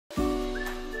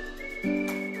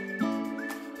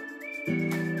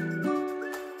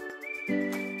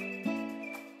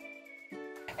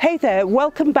Hey there,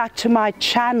 welcome back to my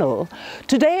channel.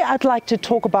 Today I'd like to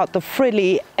talk about the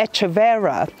frilly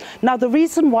Echeveria. Now the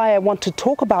reason why I want to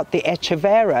talk about the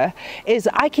Echeveria is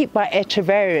I keep my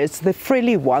Echeverias, the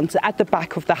frilly ones, at the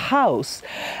back of the house,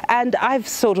 and I've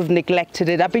sort of neglected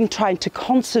it. I've been trying to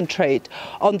concentrate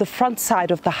on the front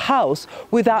side of the house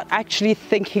without actually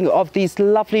thinking of these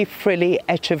lovely frilly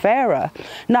Echeveria.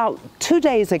 Now 2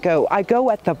 days ago I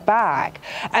go at the Backg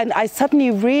and I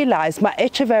suddenly realized my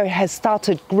Echeveria has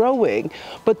started growing,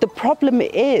 but the problem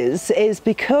is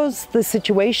because the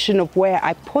situation of where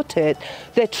I put it,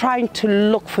 they're trying to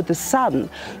look for the sun.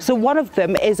 So one of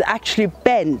them is actually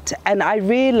bent and I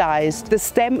realized the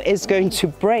stem is going to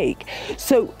break.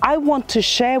 So I want to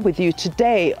share with you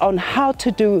today on how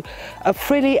to do a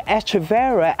frilly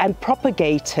Echeveria and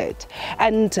propagate it,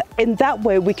 and in that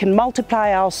way we can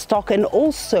multiply our stock and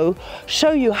also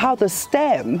show you how the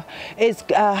stem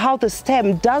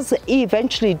does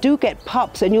eventually get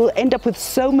pups, and you'll end up with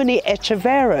so many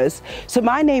Echeverias. So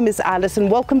my name is Alice and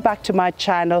welcome back to my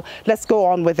channel. Let's go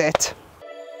on with it.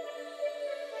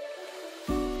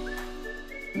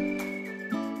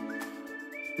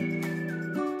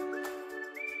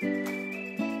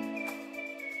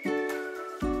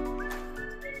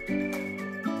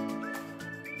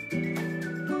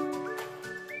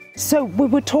 So we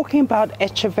were talking about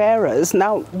Echeverias.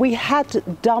 Now we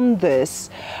had done this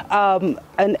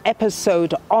an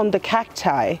episode on the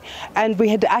cacti, and we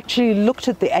had actually looked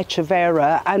at the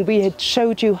Echeveria and we had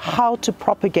showed you how to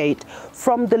propagate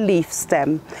from the leaf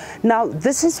stem. Now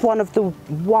this is one of the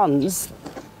ones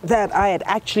that I had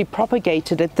actually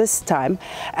propagated at this time,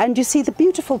 and you see the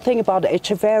beautiful thing about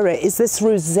Echeveria is this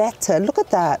rosette. Look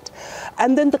at that.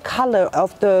 And then the color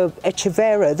of the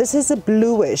Echeveria, this is a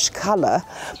bluish color,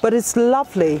 but it's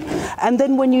lovely. And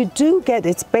then when you do get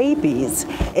its babies,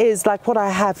 is like what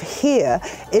I have here,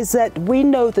 is that we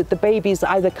know that the babies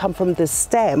either come from the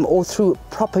stem or through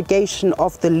propagation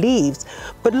of the leaves.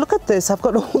 But look at this, I've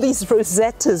got all these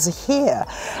rosettes here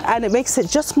and it makes it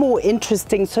just more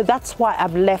interesting. So that's why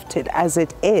I've left it as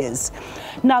it is.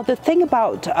 Now the thing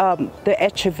about the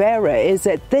Echeveria is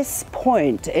at this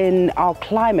point in our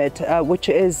climate, which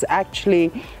is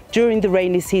actually during the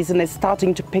rainy season, it's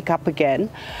starting to pick up again,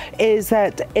 is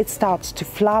that it starts to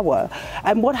flower.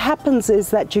 And what happens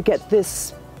is that you get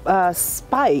this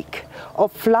spike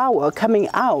of flower coming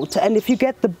out, and if you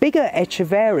get the bigger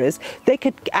Echeverias, they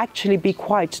could actually be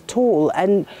quite tall,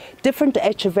 and different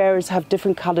Echeverias have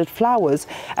different colored flowers.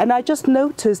 And I just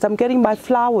noticed I'm getting my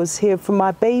flowers here from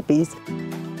my babies.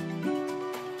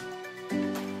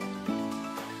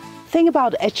 The thing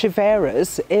about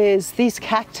Echeverias is these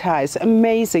cacti,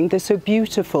 amazing, they're so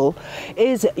beautiful,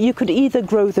 is you could either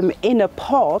grow them in a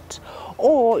pot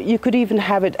or you could even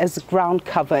have it as ground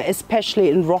cover, especially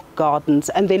in rock gardens,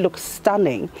 and they look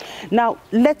stunning. Now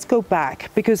let's go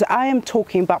back, because I am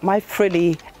talking about my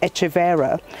frilly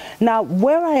Echeveria. Now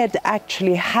where I had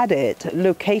actually had it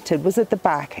located was at the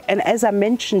back, and as I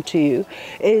mentioned to you,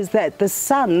 is that the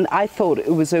sun, I thought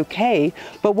it was okay,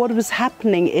 but what was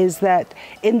happening is that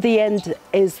in the end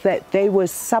is that they were,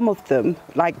 some of them,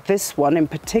 like this one in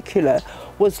particular,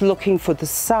 was looking for the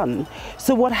sun.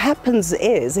 So what happens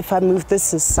is, if I move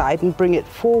this aside and bring it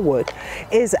forward,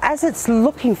 is as it's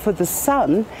looking for the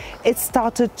sun, it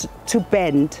started to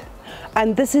bend.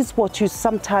 And this is what you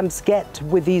sometimes get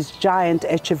with these giant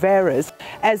Echeverias.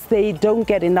 As they don't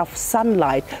get enough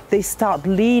sunlight, they start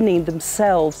leaning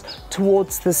themselves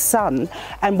towards the sun.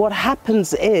 And what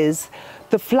happens is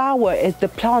the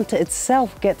plant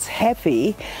itself gets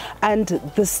heavy, and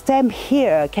the stem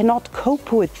here cannot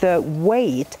cope with the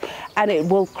weight and it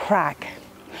will crack.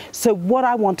 So what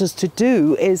I want us to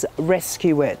do is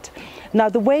rescue it. Now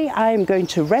the way I am going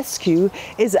to rescue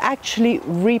is actually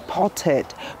repot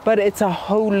it, but it's a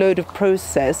whole load of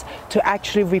process to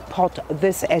actually repot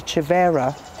this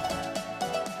Echeveria.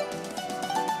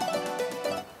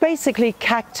 Basically,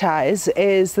 cacti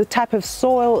is the type of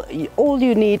soil, all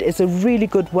you need is a really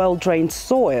good well-drained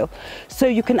soil. So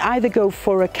you can either go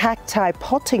for a cacti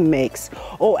potting mix,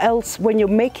 or else when you're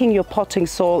making your potting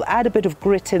soil, add a bit of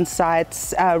grit inside,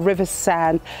 river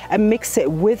sand, and mix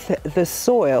it with the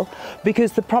soil,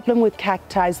 because the problem with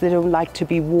cacti is they don't like to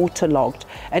be waterlogged.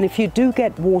 And if you do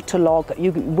get waterlogged,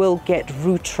 you will get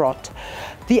root rot.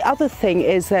 The other thing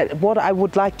is that what I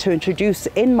would like to introduce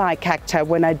in my cacti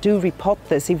when I do repot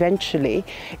this eventually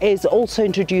is also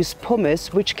introduce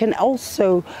pumice, which can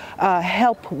also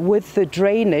help with the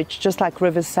drainage, just like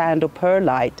river sand or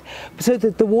perlite, so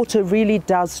that the water really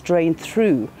does drain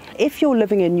through. If you're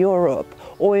living in Europe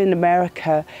or in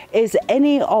America, is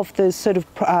any of the sort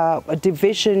of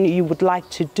division you would like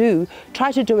to do,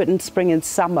 try to do it in spring and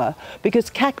summer, because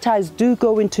cacti do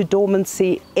go into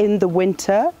dormancy in the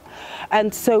winter.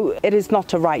 And so it is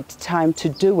not a right time to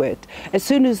do it. As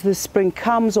soon as the spring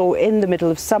comes or in the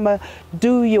middle of summer,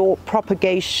 do your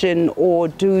propagation or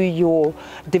do your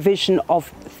division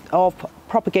of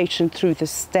propagation through the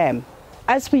stem.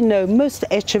 As we know, most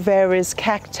Echeverias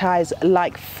cacti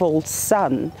like full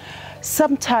sun.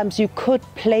 Sometimes you could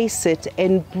place it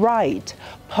in bright,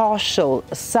 partial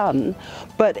sun,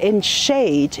 but in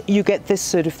shade you get this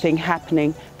sort of thing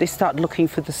happening. They start looking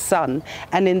for the sun,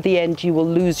 and in the end you will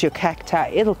lose your cacti,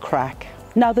 it'll crack.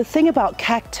 Now the thing about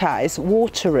cacti,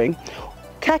 watering,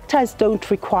 cacti don't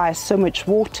require so much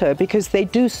water because they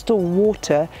do store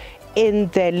water in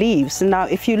their leaves. Now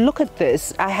if you look at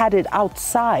this, I had it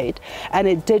outside and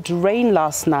it did rain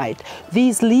last night.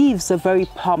 These leaves are very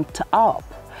pumped up.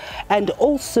 And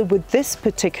also with this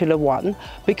particular one,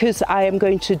 because I am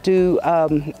going to do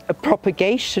a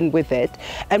propagation with it,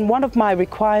 and one of my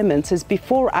requirements is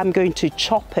before I'm going to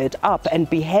chop it up and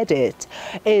behead it,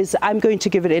 is I'm going to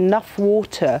give it enough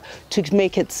water to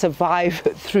make it survive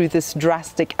through this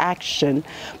drastic action,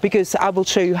 because I will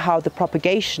show you how the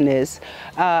propagation is,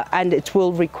 and it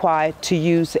will require to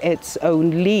use its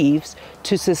own leaves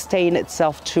to sustain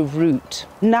itself to root.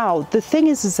 Now the thing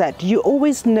is that you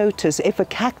always notice if a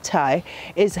cacti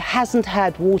hasn't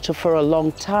had water for a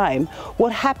long time,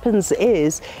 what happens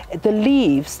is the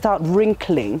leaves start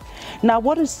wrinkling. Now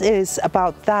what it is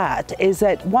about that is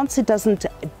that once it doesn't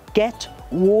get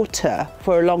water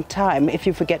for a long time, if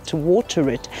you forget to water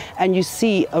it and you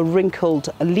see a wrinkled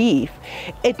leaf,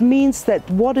 it means that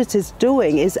what it is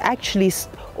doing is actually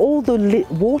all the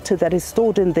water that is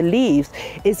stored in the leaves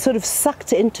is sort of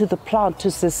sucked into the plant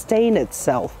to sustain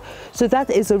itself. So that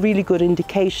is a really good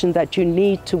indication that you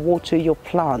need to water your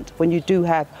plant when you do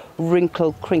have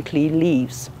wrinkled, crinkly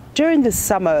leaves. During the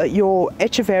summer, your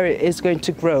Echeveria is going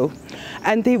to grow.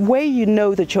 And the way you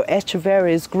know that your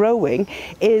Echeveria is growing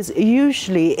is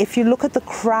usually, if you look at the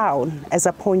crown, as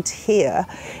I point here,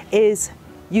 is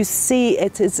you see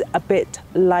it is a bit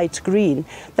light green.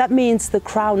 That means the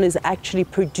crown is actually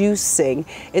producing,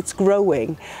 it's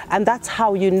growing, and that's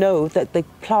how you know that the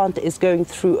plant is going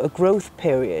through a growth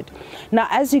period. Now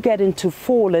as you get into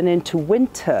fall and into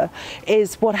winter,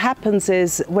 is what happens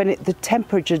is when the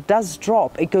temperature does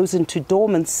drop, it goes into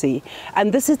dormancy,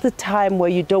 and this is the time where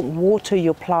you don't water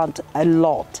your plant a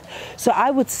lot. So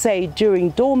I would say during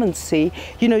dormancy,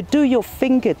 you know, do your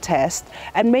finger test,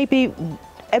 and maybe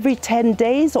every 10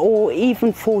 days or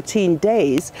even 14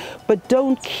 days, but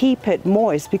don't keep it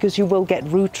moist because you will get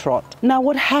root rot. Now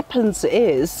what happens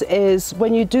is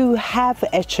when you do have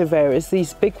Echeverias,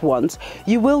 these big ones,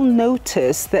 you will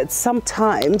notice that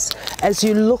sometimes as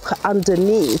you look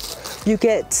underneath, you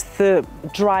get the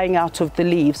drying out of the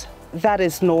leaves. That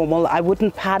is normal. I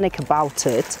wouldn't panic about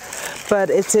it, but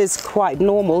it is quite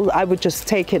normal. I would just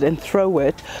take it and throw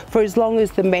it for as long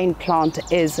as the main plant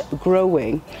is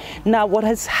growing. Now what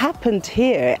has happened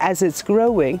here as it's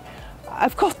growing,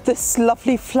 I've got this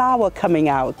lovely flower coming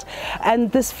out,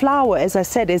 and this flower, as I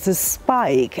said, is a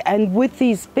spike, and with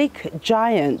these big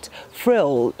giant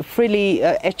frilly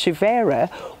Echeveria,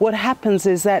 what happens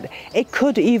is that it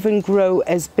could even grow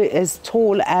as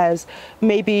tall as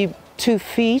maybe 2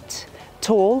 feet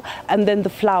tall, and then the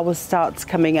flower starts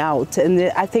coming out. And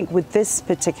I think with this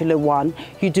particular one,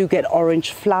 you do get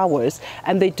orange flowers,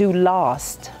 and they do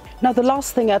last. Now the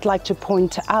last thing I'd like to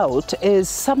point out is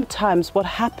sometimes what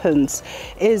happens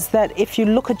is that if you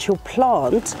look at your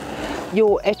plant,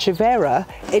 your Echeveria,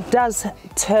 it does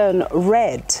turn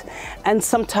red, and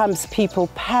sometimes people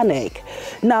panic.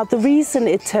 Now the reason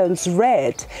it turns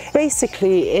red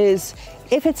basically is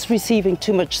if it's receiving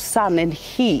too much sun and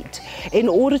heat, in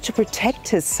order to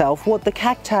protect itself, what the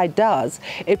cacti does,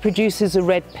 it produces a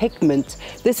red pigment.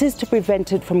 This is to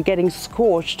prevent it from getting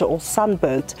scorched or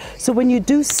sunburnt. So when you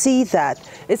do see that,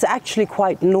 it's actually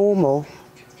quite normal.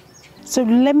 So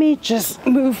let me just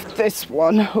move this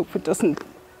one, hope it doesn't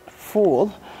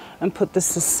fall, and put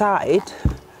this aside.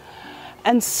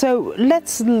 And so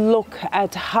let's look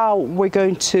at how we're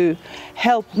going to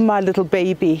help my little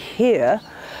baby here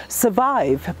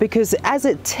survive, because as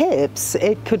it tips,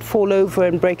 it could fall over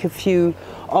and break a few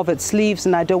of its leaves,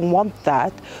 and I don't want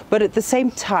that. But at the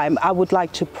same time, I would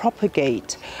like to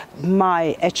propagate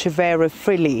my Echeveria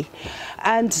frilli.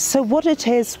 And so what it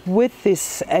is with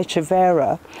this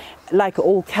Echeveria, like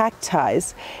all cacti,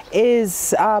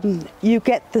 is you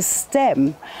get the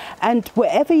stem, and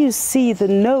wherever you see the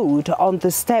node on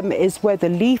the stem is where the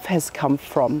leaf has come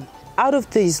from. out of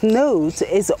these nodes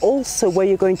is also where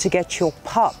you're going to get your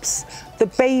pups, the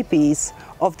babies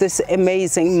of this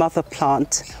amazing mother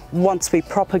plant once we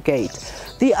propagate.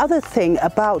 The other thing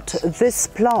about this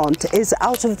plant is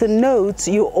out of the nodes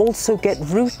you also get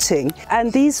rooting,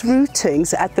 and these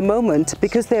rootings at the moment,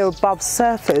 because they're above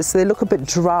surface, they look a bit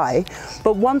dry,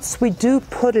 but once we do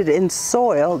put it in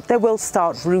soil they will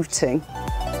start rooting.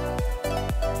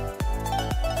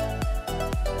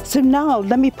 So now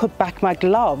let me put back my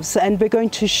gloves and we're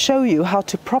going to show you how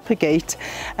to propagate.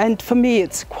 And for me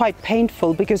it's quite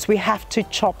painful because we have to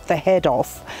chop the head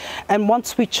off. And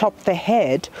once we chop the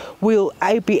head,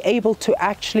 I'll be able to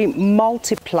actually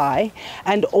multiply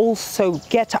and also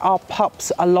get our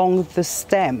pups along the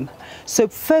stem. So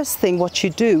first thing what you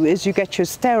do is you get your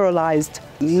sterilized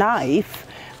knife,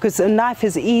 because a knife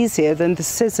is easier than the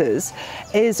scissors.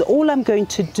 Is all I'm going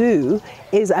to do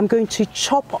is I'm going to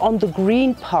chop on the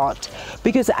green part,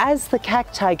 because as the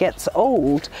cacti gets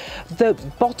old, the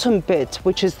bottom bit,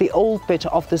 which is the old bit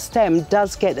of the stem,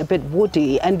 does get a bit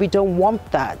woody, and we don't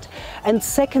want that. And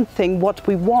second thing, what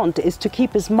we want is to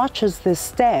keep as much as the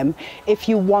stem if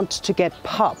you want to get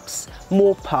pups,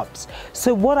 more pups.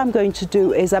 So what I'm going to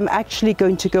do is I'm actually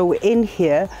going to go in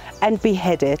here and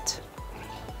behead it.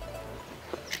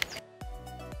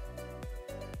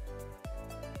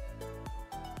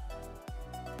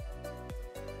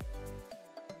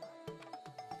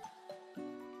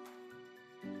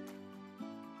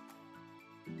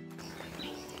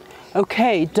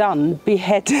 Okay, done,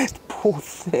 beheaded, poor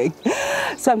thing.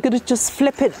 So I'm going to just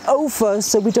flip it over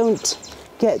so we don't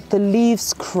get the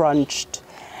leaves crunched.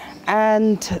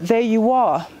 And there you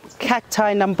are,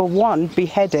 cacti number 1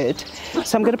 beheaded.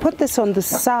 So I'm going to put this on the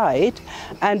side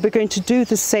and we're going to do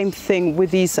the same thing with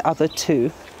these other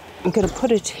 2. I'm going to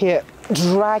put it here,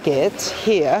 drag it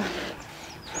here.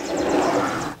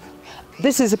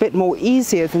 This is a bit more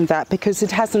easier than that because it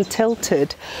hasn't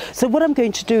tilted. So what I'm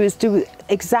going to do is do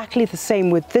exactly the same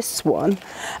with this one.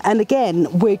 And again,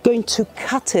 we're going to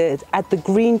cut it at the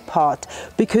green part,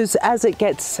 because as it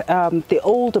gets the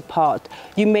older part,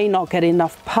 you may not get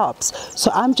enough pups. So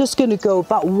I'm just going to go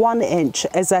about 1 inch,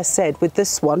 as I said, with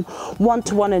this one, 1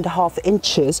 to 1.5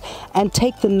 inches, and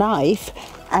take the knife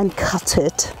and cut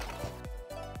it.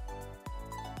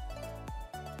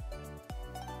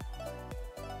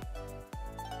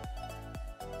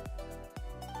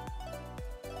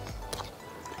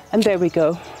 And there we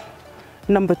go,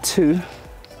 number 2.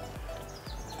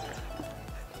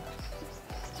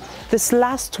 This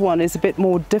last one is a bit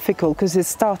more difficult because it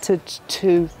started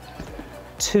to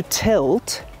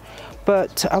tilt,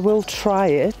 but I will try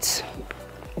it.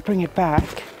 I'll bring it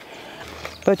back.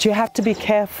 But you have to be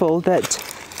careful that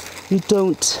you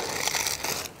don't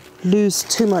lose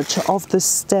too much of the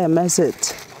stem as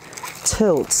it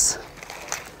tilts.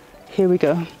 Here we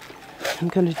go. I'm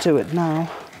going to do it now.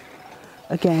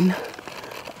 Again,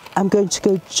 I'm going to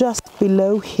go just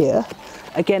below here,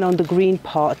 again on the green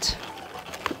part.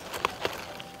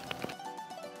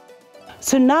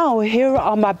 So now here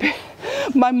are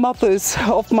my mothers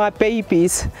of my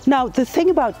babies. Now the thing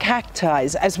about cacti,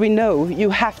 as we know, you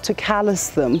have to callus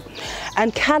them,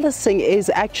 and callusing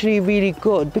is actually really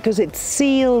good because it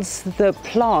seals the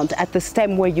plant at the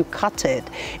stem where you cut it.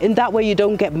 In that way you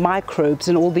don't get microbes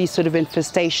and all these sort of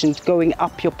infestations going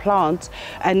up your plant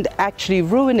and actually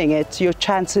ruining it, your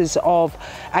chances of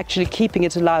actually keeping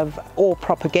it alive or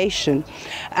propagation.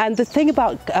 And the thing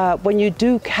about when you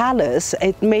do callus,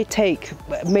 it may take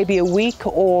maybe a week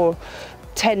or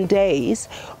 10 days,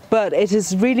 but it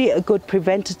is really a good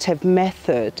preventative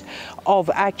method of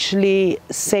actually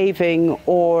saving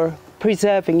or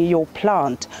preserving your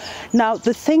plant. Now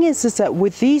the thing is that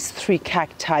with these 3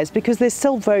 cacti, because they're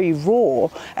still very raw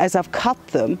as I've cut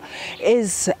them,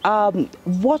 is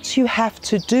what you have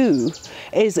to do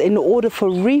is, in order for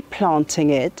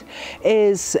replanting it,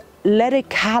 is let it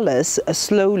callus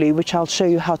slowly, which I'll show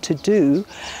you how to do.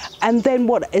 And then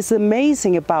what is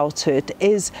amazing about it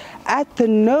is at the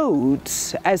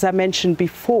nodes, as I mentioned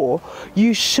before,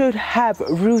 you should have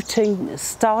rooting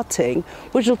starting,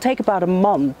 which will take about a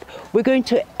month. We're going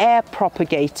to air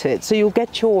propagate it, so you'll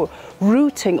get your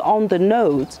rooting on the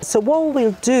nodes. So what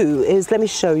we'll do is, let me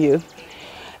show you,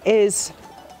 is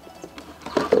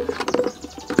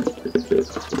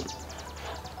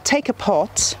take a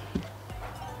pot,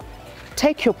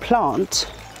 take your plant,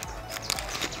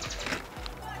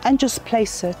 and just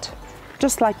place it,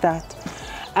 just like that.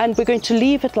 And we're going to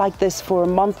leave it like this for a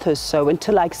month or so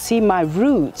until I see my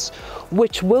roots,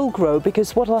 which will grow,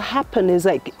 because what will happen is,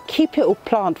 like, keep your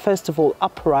plant first of all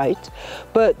upright,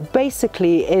 but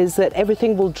basically is that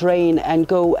everything will drain and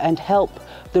go and help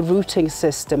the rooting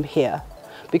system here.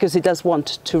 because it does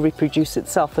want to reproduce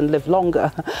itself and live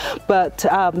longer. But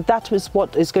that is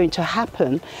what is going to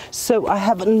happen. So I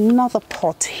have another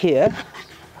pot here.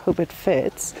 Hope it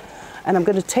fits. And I'm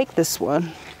going to take this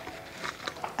one.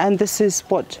 And this is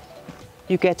what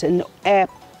you get in air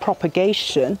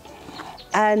propagation.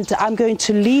 And I'm going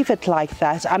to leave it like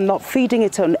that. I'm not feeding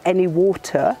it on any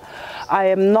water. I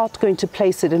am not going to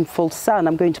place it in full sun.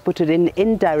 I'm going to put it in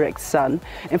indirect sun.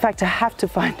 In fact, I have to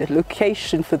find a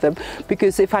location for them,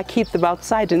 because if I keep them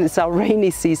outside and it's our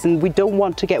rainy season, we don't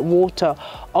want to get water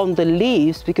on the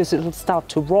leaves because it'll start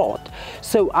to rot.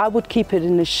 So I would keep it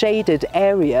in a shaded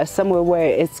area, somewhere where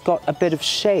it's got a bit of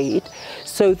shade,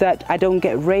 so that I don't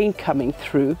get rain coming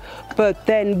through. But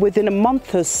then within a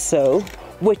month or so,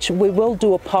 which we will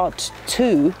do a part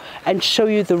 2 and show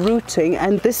you the rooting,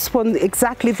 and this one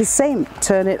exactly the same.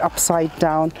 Turn it upside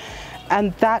down,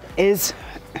 and that is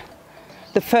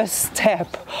the first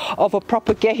step of a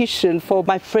propagation for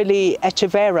my frilly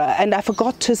Echeveria. And I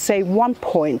forgot to say one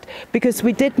point, because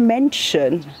we did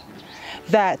mention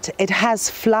that it has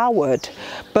flowered,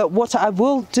 but what I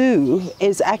will do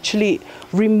is actually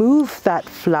remove that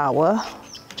flower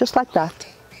just like that.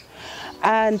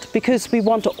 And because we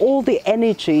want all the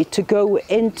energy to go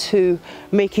into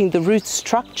making the root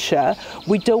structure,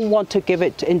 we don't want to give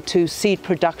it into seed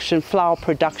production, flower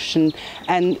production,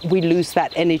 and we lose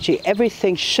that energy.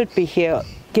 Everything should be here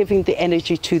giving the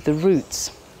energy to the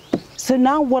roots. So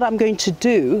now what I'm going to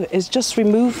do is just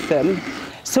remove them.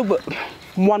 So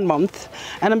 1 month,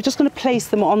 and I'm just going to place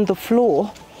them on the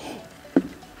floor.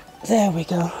 There we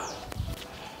go.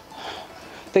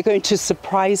 They're going to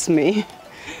surprise me.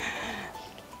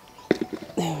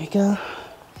 There we go.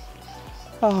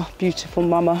 Oh, beautiful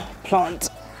mama plant.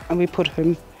 And we put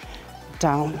him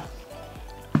down.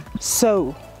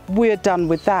 So we're done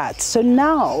with that. So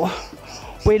now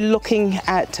we're looking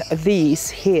at these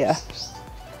here.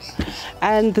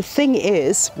 And the thing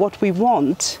is, what we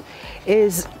want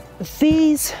is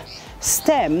these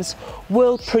stems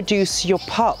will produce your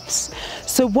pups.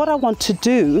 So what I want to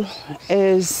do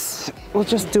is, we'll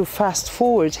just do fast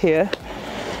forward here,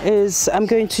 is I'm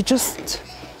going to just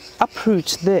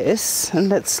uproot this, and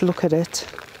let's look at it.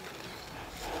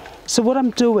 So what I'm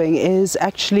doing is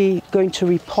actually going to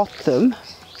repot them,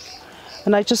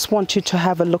 and I just want you to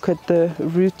have a look at the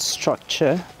root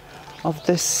structure of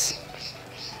this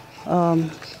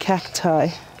cacti.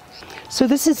 So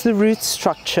this is the root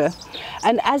structure,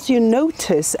 and as you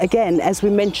notice, again, as we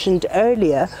mentioned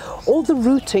earlier, all the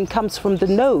rooting comes from the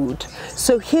node.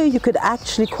 So here you could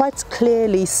actually quite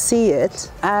clearly see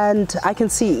it, and I can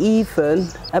see even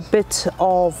a bit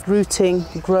of rooting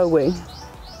growing.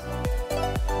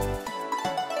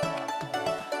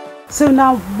 So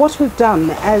now what we've done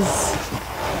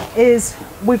is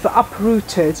we've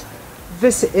uprooted.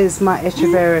 This is my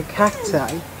Echeveria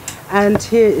cacti. And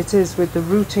here it is with the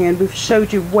rooting, and we've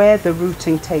showed you where the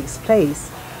rooting takes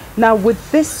place. Now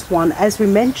with this one, as we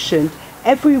mentioned,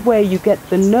 everywhere you get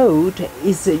the node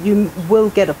is that you will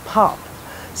get a pup.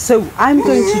 So I'm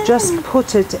going to just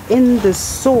put it in the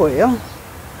soil,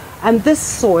 and this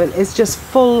soil is just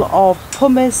full of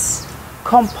pumice,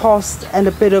 compost, and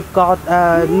a bit of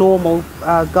normal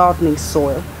gardening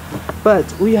soil. But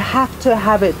we have to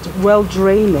have it well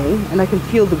draining, and I can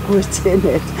feel the grit in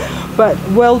it, but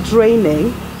well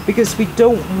draining, because we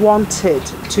don't want it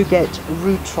to get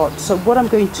root rot. So what I'm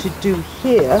going to do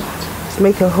here is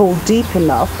make a hole deep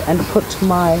enough and put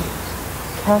my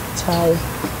cacti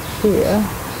here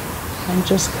and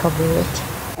just cover it.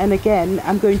 And again,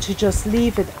 I'm going to just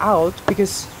leave it out,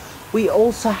 because we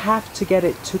also have to get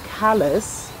it to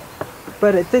callus.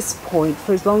 But at this point,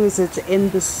 for as long as it's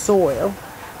in the soil,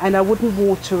 and I wouldn't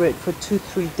water it for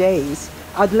 2-3 days,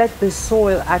 I'd let the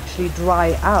soil actually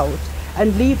dry out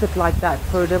and leave it like that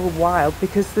for a little while,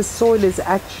 because the soil is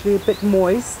actually a bit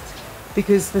moist,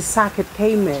 because the sack it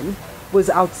came in was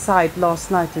outside last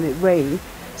night and it rained.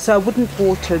 So I wouldn't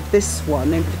water this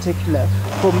one in particular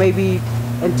for maybe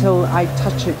until I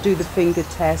touch it, do the finger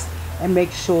test, and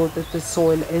make sure that the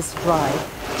soil is dry.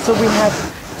 So we have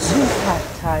 2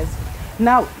 cacti.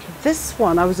 Now this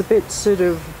one, I was a bit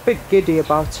giddy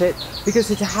about it,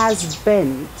 because it has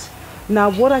bent.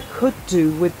 Now what I could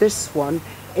do with this one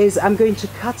is I'm going to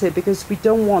cut it, because we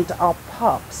don't want our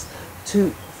pups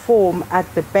to form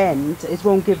at the bend. It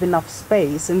won't give enough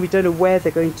space, and we don't know where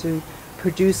they're going to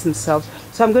produce themselves.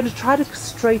 So I'm going to try to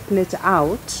straighten it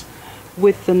out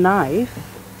with the knife,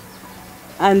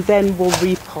 and then we'll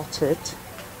repot it.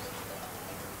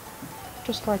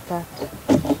 Just like that.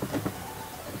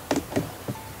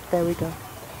 There we go.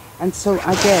 And so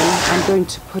again, I'm going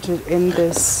to put it in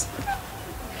this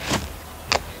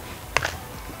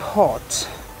pot,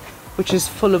 which is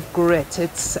full of grit.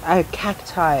 It's a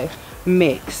cacti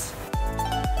mix.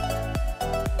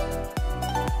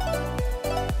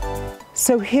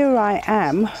 So here I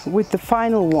am with the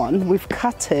final one. We've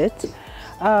cut it.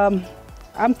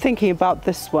 I'm thinking about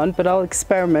this one, but I'll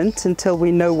experiment until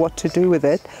we know what to do with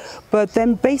it. But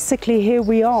then basically here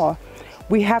we are.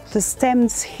 We have the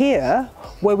stems here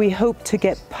where we hope to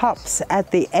get pups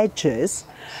at the edges.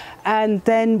 And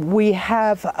then we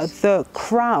have the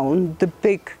crown, the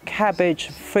big cabbage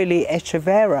frilly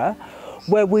Echeveria,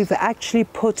 where we've actually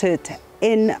put it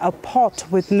in a pot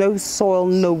with no soil,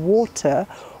 no water.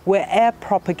 We're air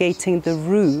propagating the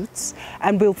roots,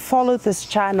 and we'll follow this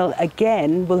channel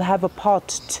again. We'll have a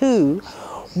part 2.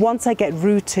 Once I get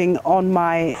rooting on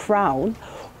my crown,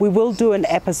 we will do an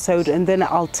episode, and then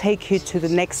I'll take you to the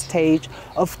next stage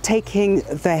of taking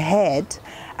the head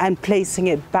and placing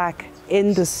it back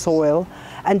in the soil.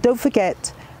 And don't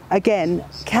forget, again,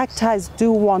 cacti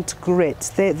do want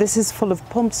grit. This is full of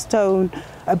pumice stone,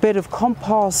 a bit of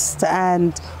compost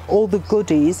and all the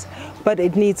goodies, but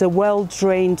it needs a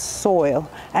well-drained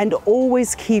soil. And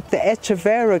always keep the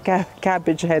Echeveria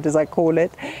cabbage head, as I call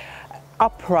it,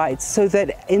 upright, so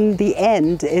that in the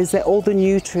end is that all the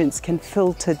nutrients can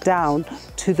filter down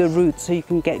to the roots so you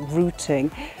can get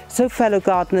rooting. So fellow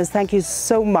gardeners, thank you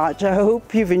so much. I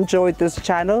hope you've enjoyed this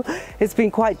channel. It's been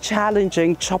quite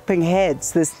challenging chopping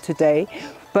heads today,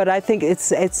 but I think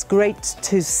it's great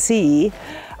to see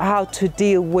how to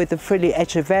deal with the frilly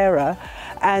Echeveria,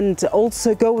 and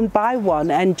also go and buy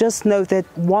one and just know that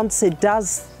once it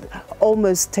does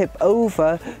almost tip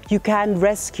over, you can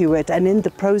rescue it, and in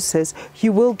the process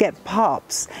you will get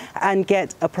pups and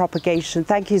get a propagation.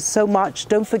 Thank you so much.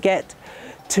 Don't forget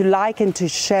to like and to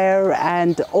share,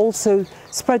 and also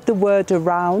spread the word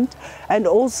around, and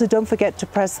also don't forget to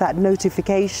press that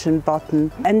notification button,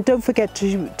 and don't forget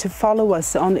to follow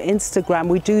us on Instagram.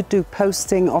 We do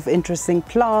posting of interesting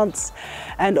plants,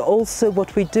 and also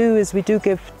what we do is we do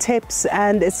give tips,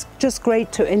 and it's just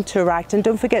great to interact. And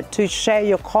don't forget to share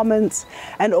your comments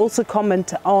and also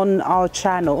comment on our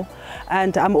channel,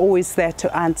 and I'm always there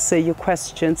to answer your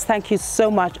questions. Thank you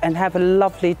so much, and have a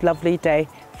lovely day.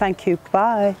 Thank you.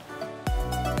 Bye.